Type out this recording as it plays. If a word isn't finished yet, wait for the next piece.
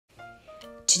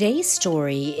Today's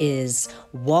story is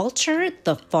Walter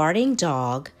the Farting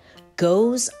Dog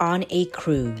Goes on a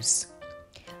Cruise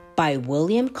by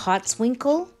William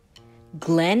Kotzwinkle,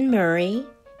 Glenn Murray,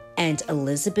 and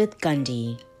Elizabeth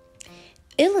Gundy.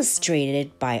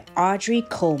 Illustrated by Audrey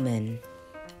Coleman.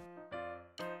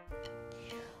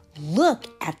 "Look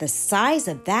at the size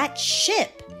of that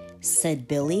ship," said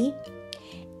Billy.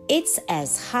 "It's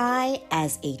as high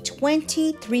as a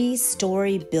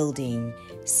 23-story building,"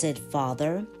 said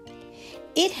Father.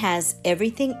 "It has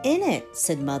everything in it,"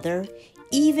 said Mother,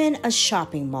 "even a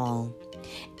shopping mall."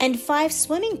 "And 5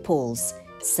 swimming pools,"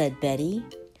 said Betty.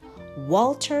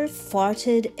 Walter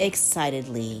farted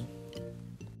excitedly.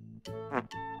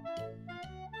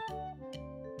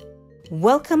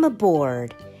 "Welcome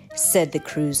aboard," said the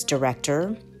cruise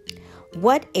director.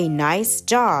 "What a nice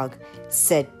dog,"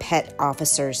 said Pet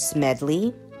Officer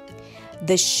Smedley.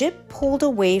 The ship pulled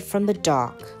away from the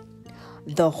dock.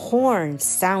 The horn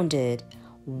sounded.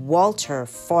 Walter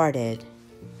farted.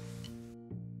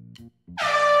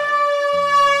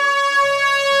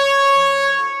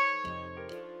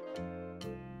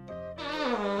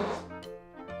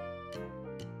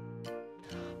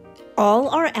 "All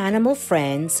our animal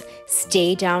friends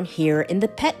stay down here in the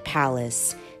Pet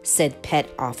Palace," said Pet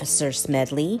Officer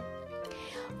Smedley.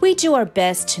 "We do our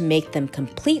best to make them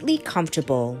completely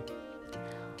comfortable."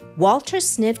 Walter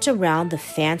sniffed around the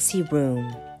fancy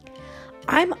room.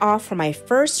 "I'm off for my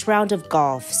first round of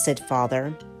golf," said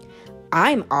Father.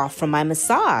 "I'm off for my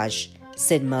massage,"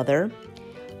 said Mother.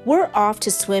 "We're off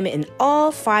to swim in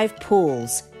all 5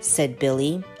 pools," said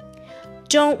Billy.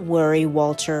 "Don't worry,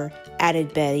 Walter,"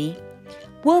 added Betty.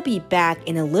 "We'll be back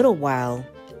in a little while."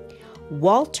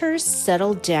 Walter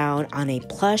settled down on a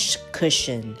plush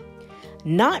cushion.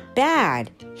 "Not bad,"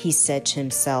 he said to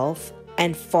himself,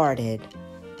 and farted.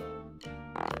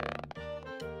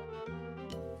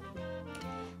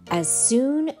 As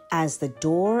soon as the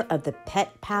door of the Pet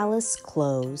Palace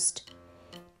closed,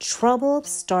 trouble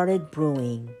started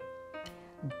brewing.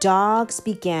 Dogs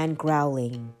began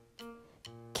growling.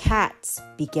 Cats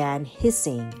began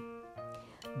hissing.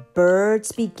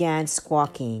 Birds began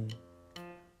squawking.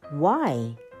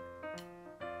 Why?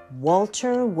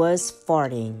 Walter was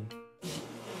farting.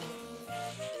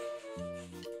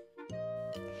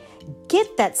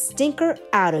 "Get that stinker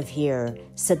out of here,"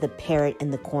 said the parrot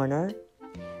in the corner.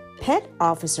 Pet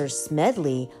Officer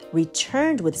Smedley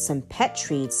returned with some pet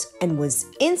treats and was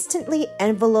instantly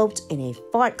enveloped in a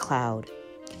fart cloud.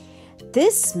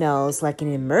 "This smells like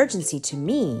an emergency to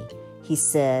me," he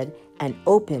said, and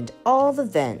opened all the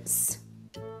vents.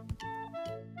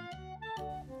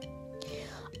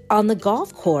 On the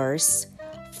golf course,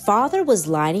 Father was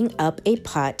lining up a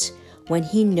putt when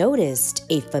he noticed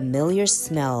a familiar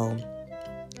smell.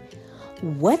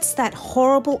 "What's that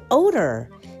horrible odor?"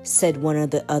 said one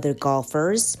of the other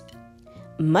golfers.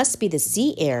 "Must be the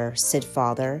sea air," said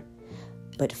Father.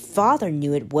 But Father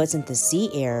knew it wasn't the sea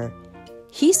air.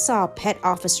 He saw Pet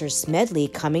Officer Smedley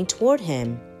coming toward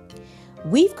him.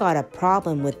 "We've got a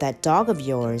problem with that dog of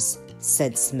yours,"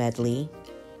 said Smedley.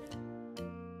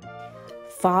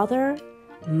 Father,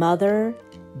 Mother,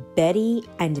 Betty,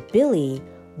 and Billy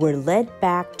were led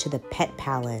back to the Pet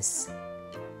Palace.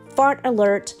 "Fart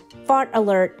alert! Fart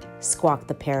alert!" squawked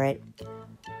the parrot.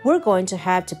 "We're going to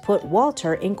have to put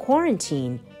Walter in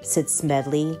quarantine," said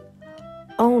Smedley.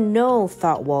 "Oh no,"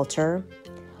 thought Walter.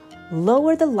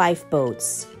 "Lower the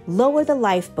lifeboats! Lower the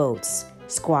lifeboats!"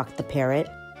 squawked the parrot.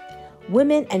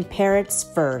 "Women and parrots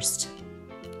first."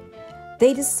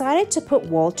 They decided to put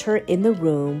Walter in the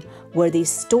room where they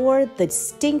stored the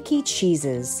stinky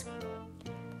cheeses.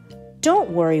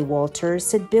 "Don't worry, Walter,"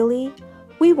 said Billy.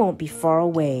 "We won't be far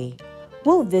away.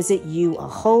 We'll visit you a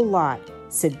whole lot,"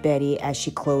 said Betty as she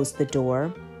closed the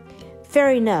door.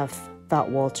 "Fair enough,"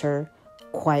 thought Walter,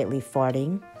 quietly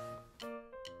farting.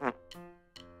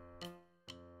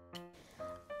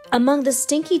 Among the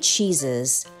stinky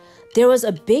cheeses, there was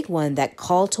a big one that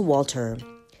called to Walter.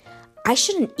 "I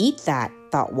shouldn't eat that,"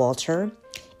 thought Walter.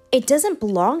 "It doesn't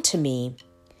belong to me."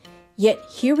 Yet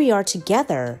here we are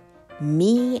together,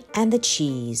 me and the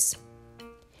cheese.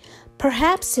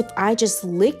 "Perhaps if I just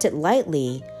licked it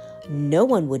lightly, no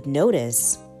one would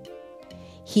notice."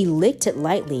 He licked it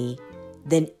lightly,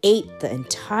 then ate the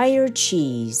entire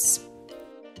cheese.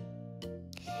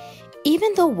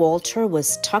 Even though Walter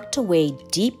was tucked away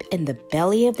deep in the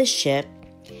belly of the ship,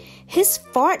 his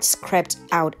farts crept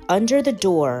out under the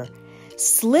door,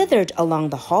 slithered along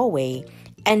the hallway,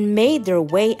 and made their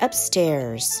way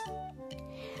upstairs.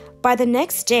 By the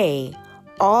next day,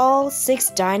 all 6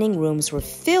 dining rooms were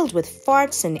filled with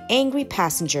farts and angry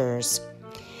passengers.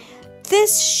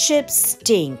 "This ship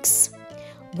stinks.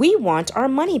 We want our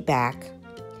money back."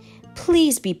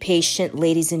 "Please be patient,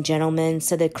 ladies and gentlemen,"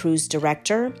 said the cruise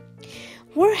director.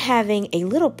 "We're having a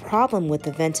little problem with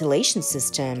the ventilation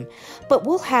system, but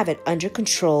we'll have it under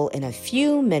control in a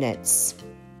few minutes."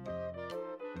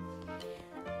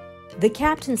 The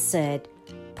captain said,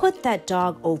 "Put that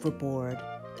dog overboard."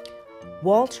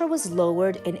 Walter was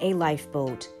lowered in a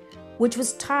lifeboat, which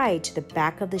was tied to the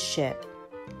back of the ship.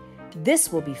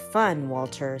 "This will be fun,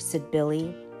 Walter," said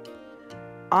Billy.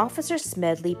 "Officer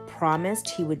Smedley promised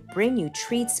he would bring you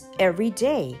treats every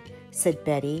day," said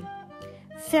Betty.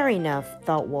 "Fair enough,"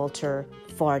 thought Walter,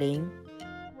 farting.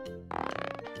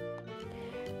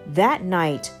 That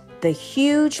night, the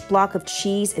huge block of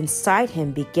cheese inside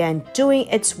him began doing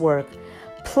its work,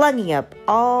 plugging up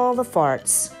all the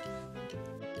farts.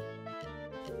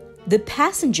 The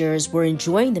passengers were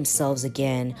enjoying themselves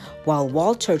again while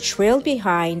Walter trailed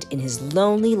behind in his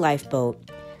lonely lifeboat.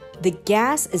 "The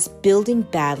gas is building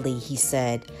badly," he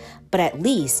said, "but at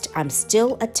least I'm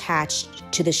still attached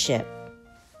to the ship."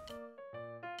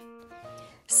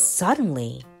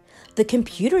 Suddenly, the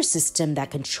computer system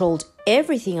that controlled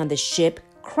everything on the ship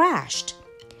crashed,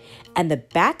 and the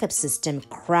backup system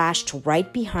crashed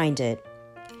right behind it.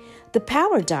 The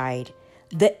power died,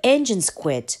 the engines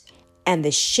quit, and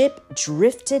the ship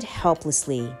drifted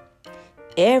helplessly.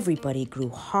 Everybody grew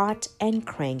hot and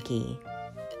cranky.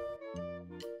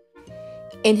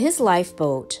 In his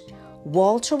lifeboat,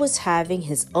 Walter was having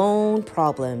his own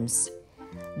problems.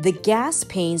 The gas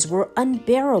pains were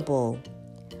unbearable.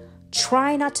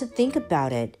 "Try not to think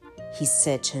about it," he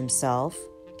said to himself.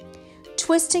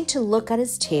 Twisting to look at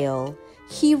his tail,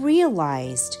 he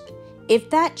realized, "If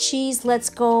that cheese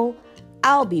lets go,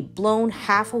 I'll be blown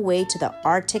half away to the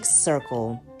Arctic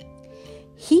Circle."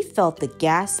 He felt the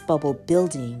gas bubble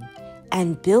building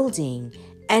and building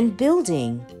and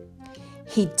building.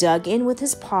 He dug in with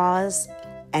his paws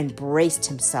and braced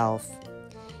himself.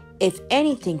 "If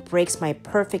anything breaks my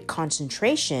perfect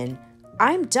concentration,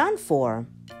 I'm done for."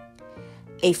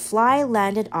 A fly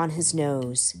landed on his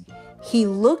nose. He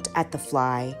looked at the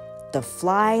fly. The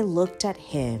fly looked at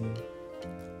him.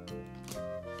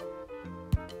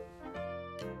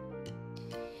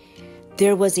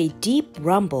 There was a deep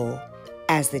rumble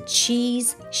as the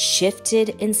cheese shifted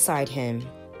inside him.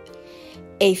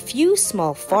 A few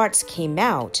small farts came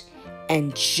out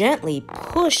and gently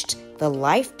pushed the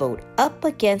lifeboat up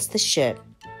against the ship.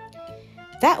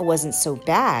 "That wasn't so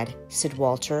bad," said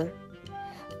Walter.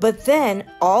 But then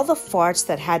all the farts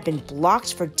that had been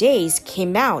blocked for days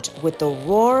came out with the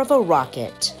roar of a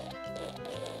rocket.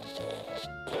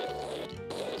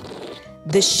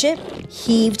 The ship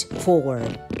heaved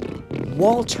forward.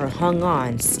 Walter hung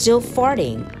on, still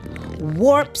farting.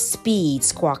 "Warp speed,"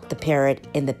 squawked the parrot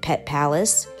in the pet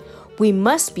palace. "We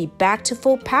must be back to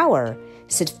full power,"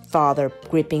 said Father,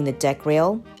 gripping the deck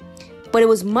rail. But it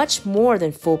was much more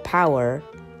than full power.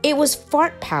 It was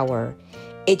fart power.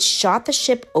 It shot the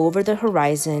ship over the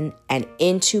horizon and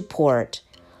into port.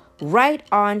 "Right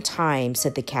on time,"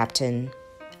 said the captain.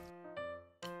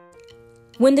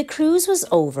 When the cruise was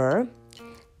over,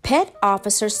 Pet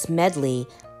Officer Smedley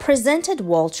presented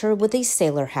Walter with a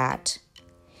sailor hat.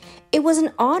 "It was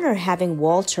an honor having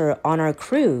Walter on our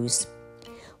cruise.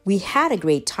 We had a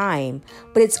great time,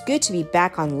 but it's good to be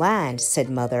back on land," said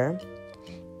Mother.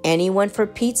 "Anyone for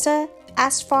pizza?"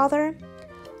 asked Father.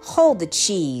 "Hold the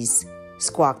cheese,"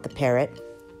 squawked the parrot.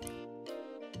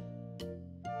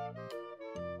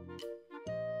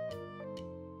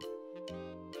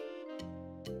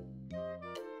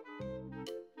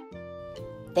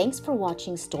 Thanks for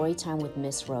watching Storytime with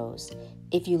Miss Rose.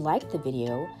 If you liked the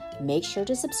video, make sure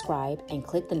to subscribe and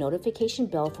click the notification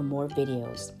bell for more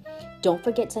videos. Don't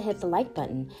forget to hit the like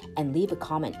button and leave a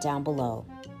comment down below.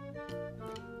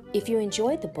 If you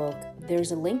enjoyed the book,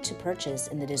 there's a link to purchase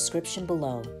in the description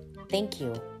below. Thank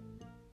you.